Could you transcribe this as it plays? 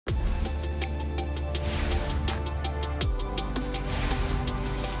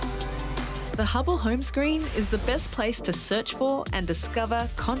The Hubbl home screen is the best place to search for and discover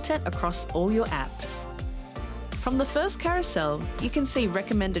content across all your apps. From the first carousel, you can see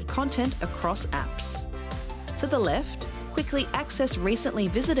recommended content across apps. To the left, quickly access recently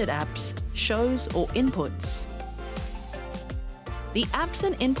visited apps, shows or inputs. The Apps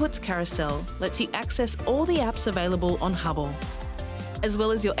and Inputs carousel lets you access all the apps available on Hubbl, as well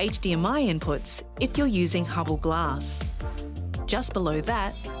as your HDMI inputs if you're using Hubbl Glass. Just below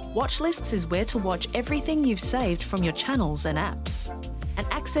that, Watch Lists is where to watch everything you've saved from your channels and apps, and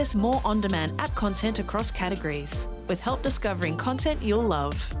access more on-demand app content across categories, with help discovering content you'll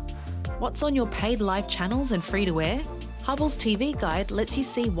love. What's on your paid live channels and free-to-air? Hubbl's TV Guide lets you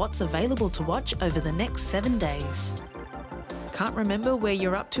see what's available to watch over the next 7 days. Can't remember where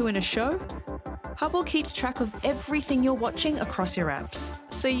you're up to in a show? Hubbl keeps track of everything you're watching across your apps,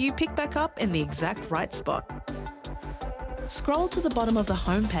 so you pick back up in the exact right spot. Scroll to the bottom of the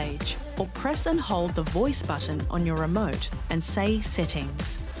homepage or press and hold the voice button on your remote and say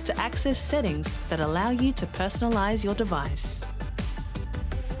Settings to access settings that allow you to personalize your device.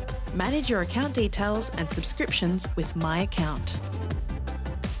 Manage your account details and subscriptions with My Account.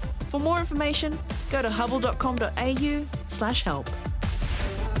 For more information, go to hubbl.com.au/help.